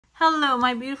Hello,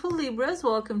 my beautiful Libras.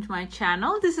 Welcome to my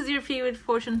channel. This is your favorite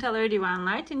fortune teller, Divine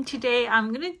Light, and today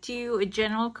I'm going to do a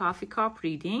general coffee cup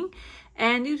reading.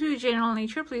 And due to general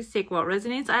nature, please take what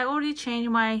resonates. I already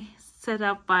changed my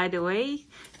setup, by the way.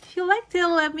 If you like to,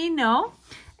 let me know.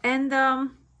 And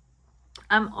I'm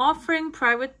offering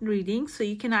private readings, so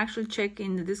you can actually check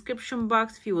in the description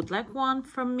box if you would like one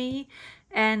from me.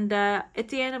 And at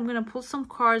the end, I'm going to pull some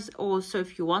cards also.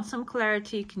 If you want some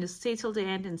clarity, you can just stay till the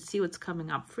end and see what's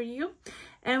coming up for you.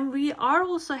 And we are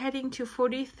also heading to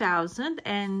 40,000.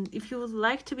 And if you would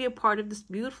like to be a part of this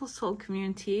beautiful soul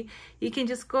community, you can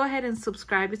just go ahead and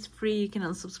subscribe. It's free. You can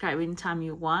unsubscribe anytime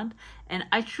you want. And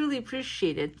I truly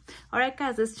appreciate it. All right,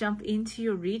 guys, let's jump into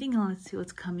your reading and let's see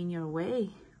what's coming your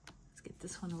way. Let's get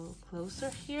this one a little closer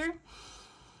here.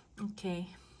 Okay.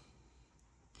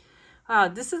 Wow,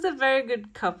 this is a very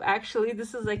good cup. Actually,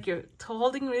 this is like you're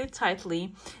holding really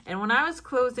tightly. And when I was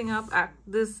closing up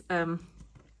this,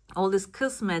 all this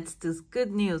kismet, this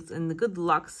good news and the good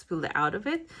luck spilled out of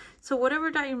it. So whatever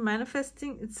that you're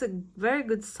manifesting, it's a very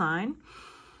good sign.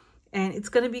 And it's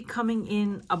going to be coming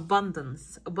in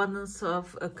abundance. Abundance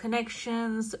of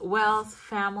connections, wealth,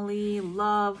 family,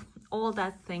 love, all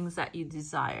that things that you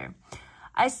desire.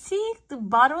 I see the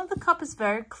bottom of the cup is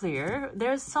very clear.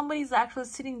 There's somebody's actually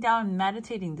sitting down and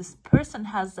meditating. This person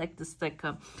has like this like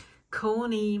a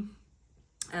coney,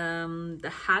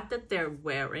 the hat that they're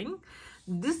wearing.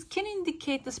 This can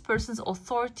indicate this person's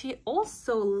authority.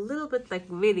 Also a little bit like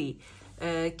witty.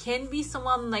 Can be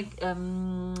someone like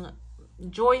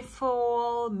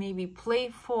joyful, maybe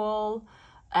playful.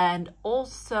 And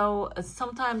also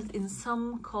sometimes in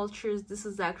some cultures, this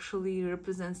is actually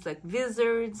represents like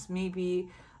wizards, maybe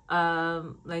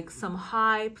like some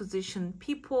high position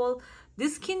people.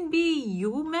 This can be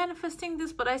you manifesting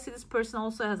this, but I see this person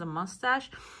also has a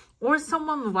mustache, or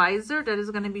someone wiser that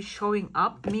is going to be showing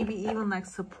up, maybe even like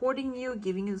supporting you,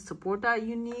 giving you the support that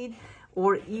you need,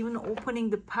 or even opening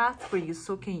the path for you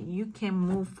so you can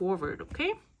move forward.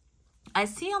 Okay, I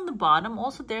see on the bottom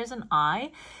also there's an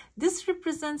eye. This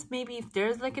represents maybe if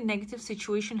there's like a negative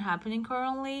situation happening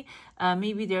currently,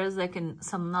 maybe there's like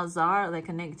some nazar, like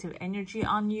a negative energy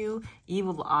on you,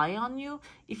 evil eye on you.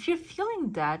 If you're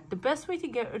feeling that, the best way to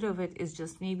get rid of it is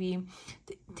just maybe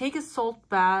take a salt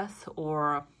bath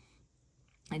or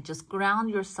just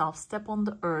ground yourself, step on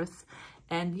the earth.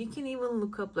 And you can even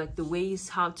look up like the ways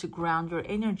how to ground your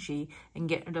energy and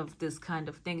get rid of this kind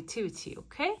of negativity,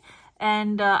 okay?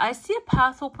 And I see a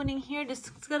path opening here. This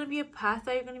is going to be a path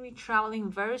that you're going to be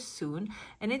traveling very soon.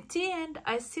 And at the end,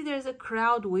 I see there's a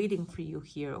crowd waiting for you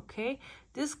here, okay?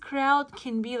 This crowd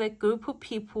can be like a group of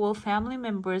people, family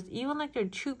members, even like they're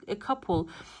a couple.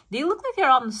 They look like they're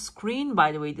on the screen,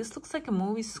 by the way. This looks like a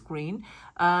movie screen.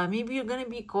 Maybe you're going to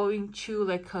be going to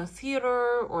like a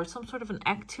theater or some sort of an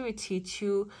activity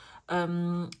to...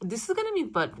 this is going to be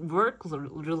but work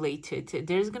related.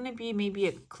 There's going to be maybe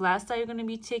a class that you're going to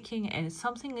be taking and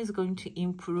something is going to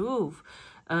improve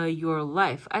your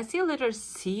life. I see a letter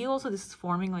C also. This is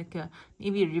forming like a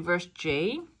maybe a reverse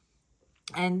J.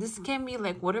 And this can be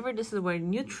like whatever this is,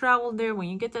 when you travel there, when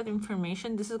you get that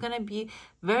information, this is going to be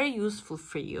very useful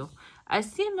for you. I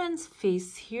see a man's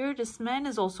face here. This man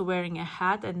is also wearing a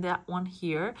hat, and that one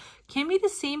here can be the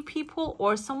same people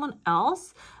or someone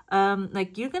else.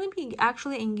 Like you're going to be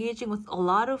actually engaging with a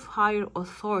lot of higher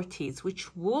authorities,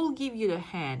 which will give you the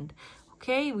hand.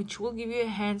 Okay, which will give you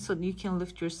a hand so that you can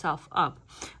lift yourself up.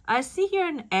 I see here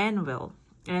an anvil,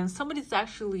 and somebody's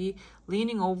actually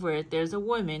leaning over it. There's a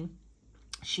woman.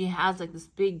 She has like this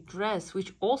big dress,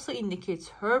 which also indicates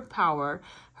her power,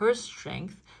 her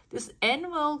strength. This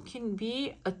anvil can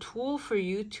be a tool for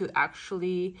you to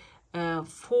actually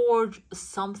forge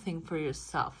something for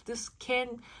yourself. This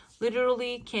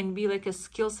literally can be like a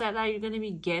skill set that you're going to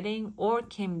be getting, or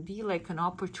can be like an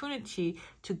opportunity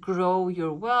to grow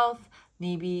your wealth,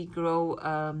 maybe grow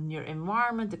your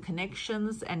environment, the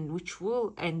connections, and which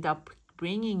will end up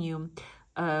bringing you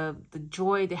the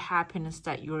joy, the happiness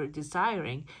that you're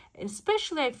desiring. And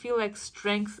especially I feel like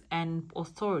strength and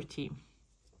authority.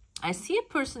 I see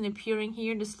a person appearing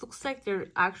here. This looks like their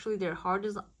heart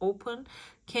is open.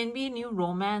 Can be a new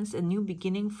romance, a new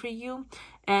beginning for you.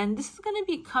 And this is going to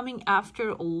be coming after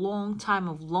a long time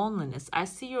of loneliness. I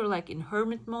see you're like in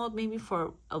hermit mode, maybe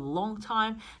for a long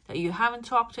time, that you haven't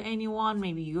talked to anyone.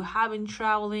 Maybe you have been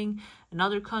traveling in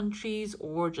other countries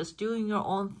or just doing your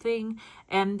own thing.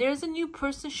 And there's a new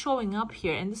person showing up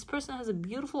here. And this person has a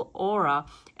beautiful aura.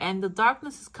 And the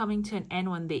darkness is coming to an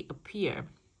end when they appear.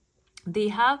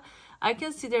 I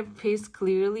can see their face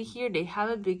clearly here. They have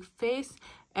a big face,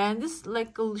 and this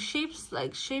like shapes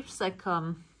like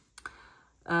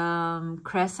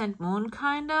crescent moon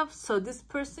kind of. So this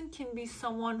person can be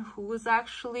someone who is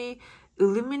actually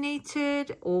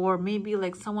illuminated, or maybe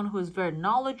like someone who is very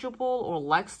knowledgeable or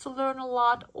likes to learn a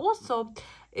lot. Also,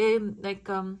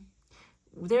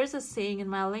 there's a saying in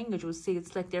my language would say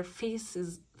it's like their face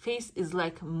is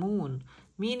like moon,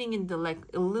 meaning in the like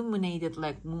illuminated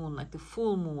like moon, like the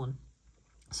full moon.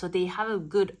 So they have a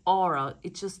good aura.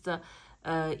 It just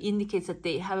indicates that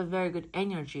they have a very good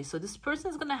energy. So this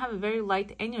person is going to have a very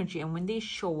light energy, and when they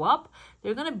show up,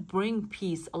 they're going to bring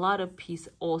peace, a lot of peace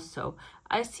also.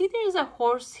 I see there's a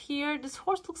horse here. This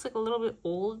horse looks like a little bit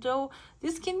old though.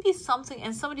 This can be something,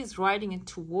 and somebody's riding it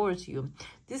towards you.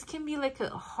 This can be like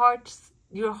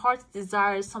your heart's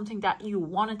desire is something that you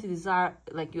wanted to desire,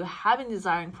 like you have been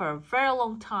desiring for a very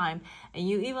long time, and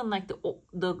you even like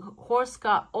the horse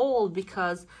got old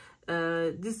because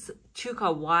this took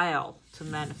a while to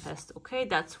manifest. Okay,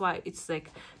 that's why it's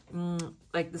like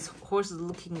this horse is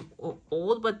looking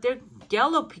old, but they're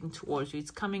galloping towards you.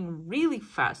 It's coming really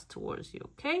fast towards you.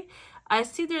 Okay, I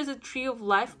see there's a tree of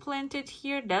life planted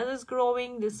here that is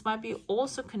growing. This might be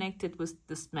also connected with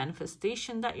this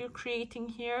manifestation that you're creating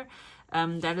here.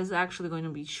 That is actually going to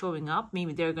be showing up.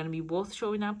 Maybe they're going to be both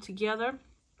showing up together.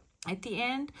 At the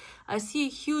end, I see a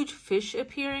huge fish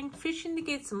appearing. Fish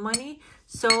indicates money.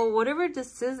 So whatever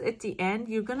this is, at the end,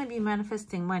 you're going to be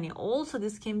manifesting money. Also,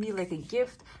 this can be like a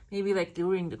gift. Maybe like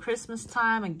during the Christmas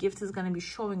time, a gift is going to be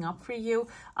showing up for you,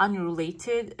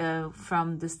 unrelated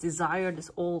from this desire, this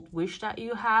old wish that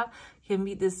you have. Can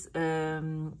be this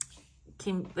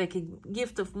like a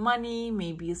gift of money,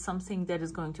 maybe something that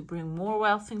is going to bring more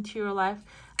wealth into your life.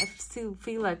 I still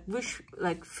feel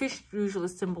like fish usually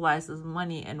symbolizes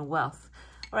money and wealth.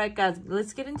 All right, guys,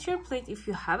 let's get into your plate. If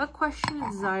you have a question,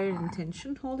 a desire, an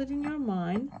intention, hold it in your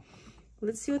mind.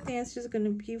 Let's see what the answer is going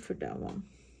to be for that one.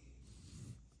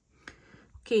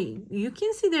 Okay, you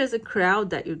can see there's a crowd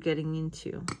that you're getting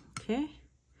into. Okay,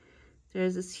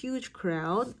 there's this huge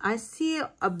crowd. I see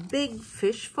a big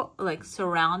fish like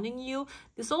surrounding you.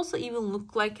 This also even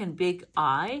look like a big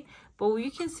eye. But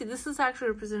you can see this is actually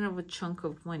representative of a chunk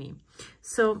of money.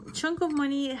 So chunk of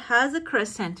money has a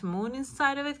crescent moon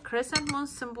inside of it. Crescent moon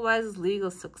symbolizes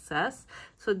legal success.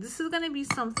 So this is going to be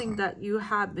something that you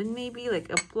have been maybe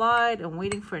like applied and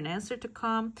waiting for an answer to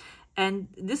come. And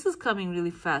this is coming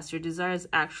really fast. Your desires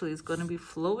actually is going to be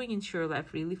flowing into your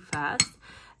life really fast.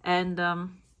 And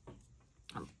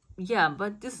yeah,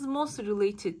 but this is mostly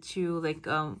related to like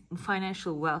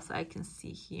financial wealth. I can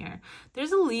see here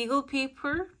there's a legal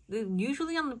paper.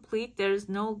 Usually on the plate there's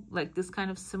no like this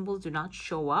kind of symbols do not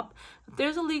show up, but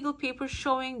there's a legal paper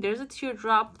showing. There's a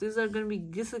teardrop. This is gonna be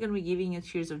giving you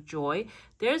tears of joy.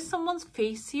 There's someone's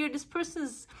face here. This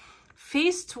person's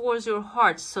face towards your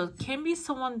heart. So it can be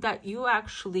someone that you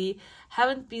actually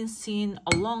haven't been seen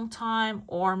a long time,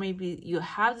 or maybe you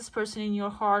have this person in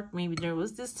your heart. Maybe there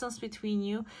was distance between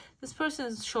you. This person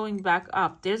is showing back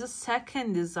up. There's a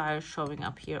second desire showing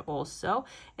up here also.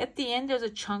 At the end, there's a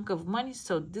chunk of money.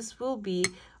 So this will be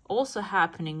also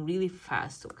happening really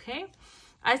fast. Okay,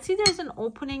 I see there's an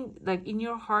opening like in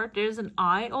your heart. There's an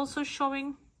eye also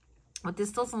showing, but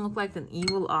this doesn't look like an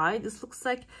evil eye. This looks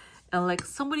like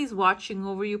somebody's watching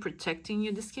over you, protecting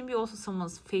you. This can be also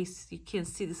someone's face. You can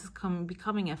see this is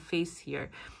becoming a face here.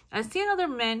 I see another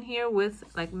man here with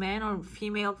like man or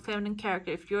female feminine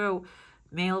character. If you're a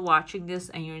male watching this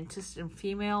and you're interested in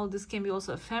female, this can be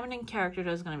also a feminine character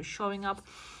that's going to be showing up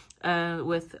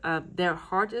with their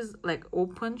heart is like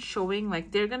open, showing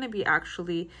like they're going to be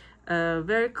actually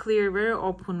very clear, very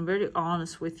open, very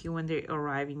honest with you when they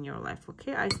arrive in your life.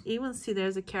 Okay, I even see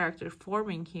there's a character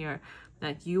forming here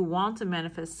that you want to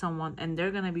manifest someone, and they're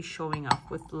gonna be showing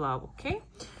up with love. Okay,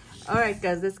 all right,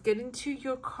 guys, let's get into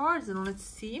your cards and let's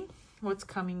see what's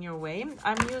coming your way.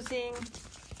 I'm using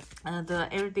the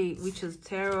Everyday Witches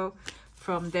Tarot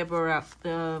from Deborah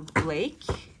Blake.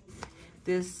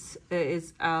 This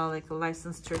is like a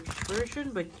licensed Turkish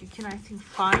version, but you can, I think,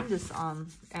 find this on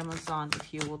Amazon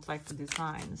if you would like the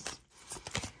designs.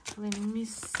 Let me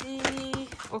see.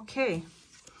 Okay.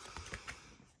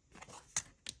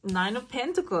 9 of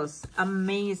Pentacles.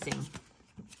 Amazing.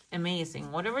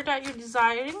 Amazing. Whatever that you're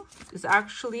desiring is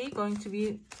actually going to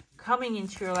be coming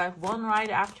into your life one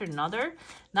right after another.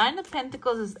 9 of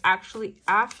Pentacles is actually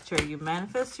after you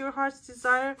manifest your heart's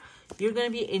desire. You're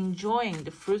going to be enjoying the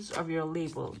fruits of your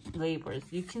labors.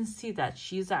 You can see that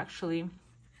she's actually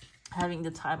having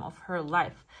the time of her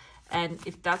life. And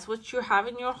if that's what you have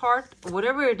in your heart,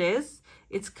 whatever it is,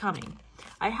 it's coming.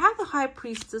 I have a High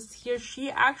Priestess here.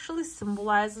 She actually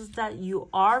symbolizes that you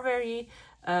are very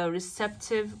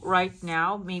receptive right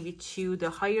now, maybe to the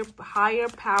higher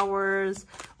powers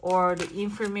or the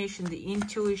information, the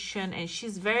intuition, and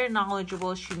she's very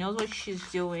knowledgeable. She knows what she's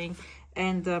doing,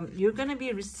 and you're gonna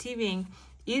be receiving,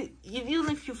 even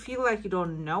if you feel like you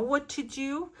don't know what to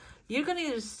do, you're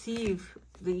gonna receive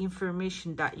the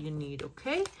information that you need,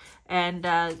 okay? And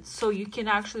so you can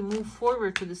actually move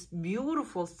forward to this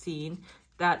beautiful scene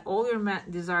that all your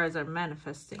desires are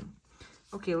manifesting.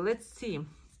 Okay, let's see.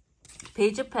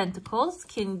 Page of Pentacles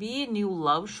can be new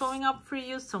love showing up for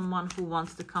you, someone who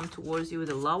wants to come towards you with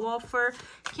a love offer.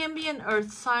 Can be an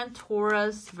earth sign,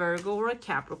 Taurus, Virgo, or a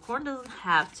Capricorn. Doesn't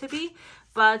have to be,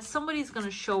 but somebody's going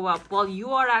to show up while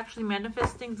you are actually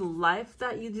manifesting the life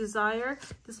that you desire.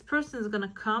 This person is going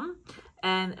to come,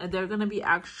 and they're going to be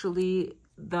actually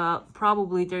they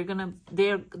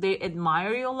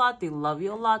admire you a lot, they love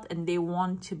you a lot, and they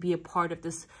want to be a part of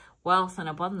this wealth and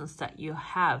abundance that you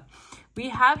have. We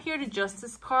have here the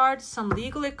Justice card, some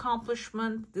legal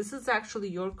accomplishment. This is actually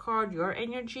your card, your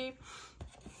energy.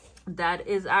 That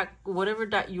is whatever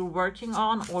that you're working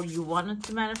on or you wanted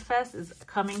to manifest is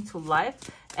coming to life,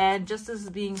 and justice is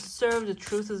being served, the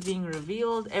truth is being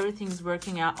revealed, everything's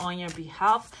working out on your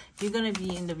behalf. You're going to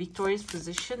be in the victorious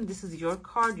position. This is your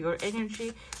card, your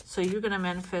energy, so you're going to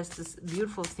manifest this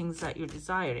beautiful things that you're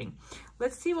desiring.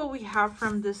 Let's see what we have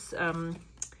from this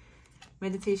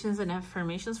meditations and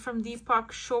affirmations from Deepak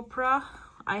Chopra.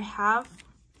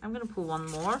 I'm going to pull one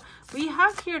more. We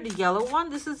have here the yellow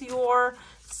one. This is your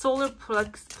solar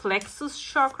plexus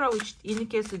chakra, which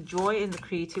indicates the joy and the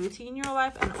creativity in your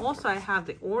life. And also I have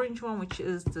the orange one, which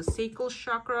is the sacral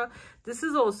chakra. This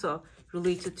is also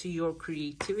related to your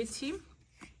creativity.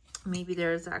 Maybe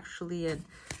there's actually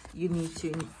you need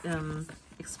to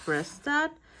express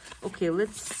that. Okay,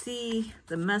 let's see.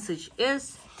 The message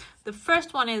is, the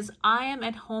first one is, I am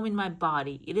at home in my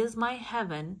body. It is my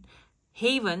haven,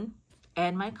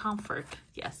 and my comfort.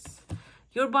 Yes,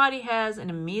 your body has an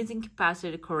amazing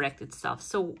capacity to correct itself.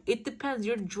 So it depends.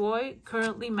 Your joy,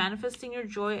 currently manifesting your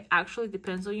joy, actually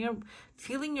depends on your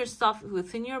feeling yourself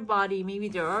within your body. Maybe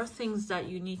there are things that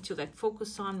you need to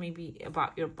focus on, maybe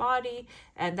about your body,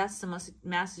 and that's the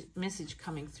message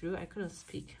coming through. I couldn't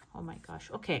speak. Oh my gosh.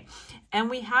 Okay, and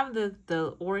we have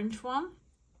the orange one,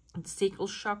 the sacral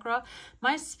chakra.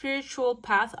 My spiritual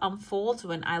path unfolds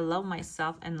when I love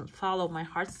myself and follow my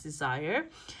heart's desire.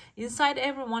 Inside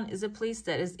everyone is a place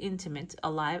that is intimate,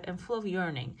 alive, and full of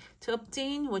yearning. To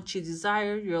obtain what you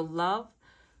desire, your love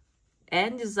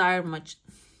and desire much.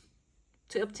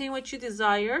 To obtain what you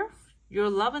desire, your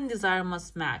love and desire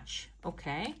must match.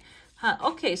 Okay.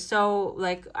 Okay, so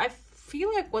I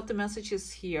feel like what the message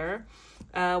is here,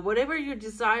 whatever you're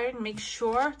desiring, make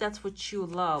sure that's what you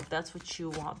love, that's what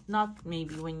you want. Not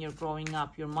maybe when you're growing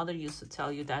up, your mother used to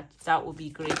tell you that that would be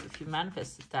great if you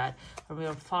manifested that, or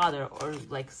your father, or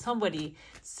somebody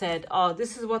said, oh,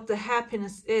 this is what the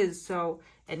happiness is, so,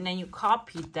 and then you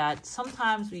copied that.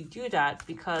 Sometimes we do that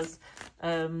because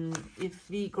if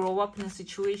we grow up in a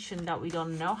situation that we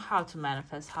don't know how to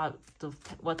manifest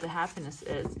what the happiness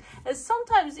is. And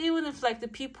sometimes even if the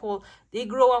people, they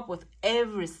grow up with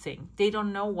everything, they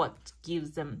don't know what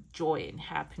gives them joy and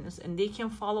happiness, and they can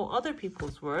follow other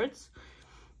people's words.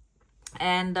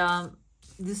 And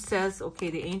this says, okay,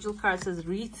 the angel card says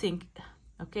rethink.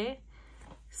 Okay,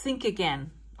 think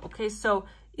again. Okay, so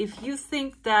if you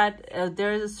think that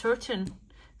there is a certain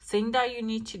thing that you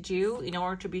need to do in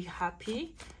order to be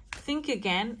happy, think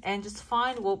again and just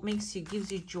find what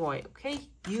gives you joy. Okay,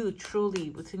 you truly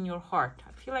within your heart.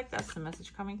 I feel like that's the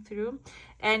message coming through.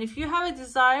 And if you have a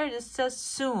desire, this says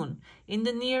soon, in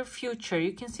the near future.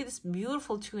 You can see this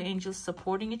beautiful two angels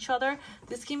supporting each other.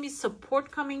 This can be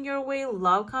support coming your way,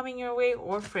 love coming your way,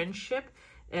 or friendship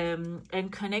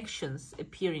and connections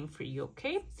appearing for you.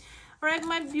 Okay, all right,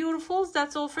 my beautifuls,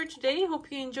 that's all for today.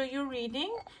 Hope you enjoy your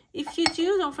reading. If you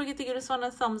do, don't forget to give this one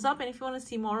a thumbs up. And if you want to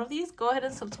see more of these, go ahead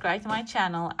and subscribe to my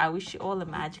channel. I wish you all a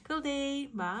magical day.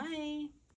 Bye.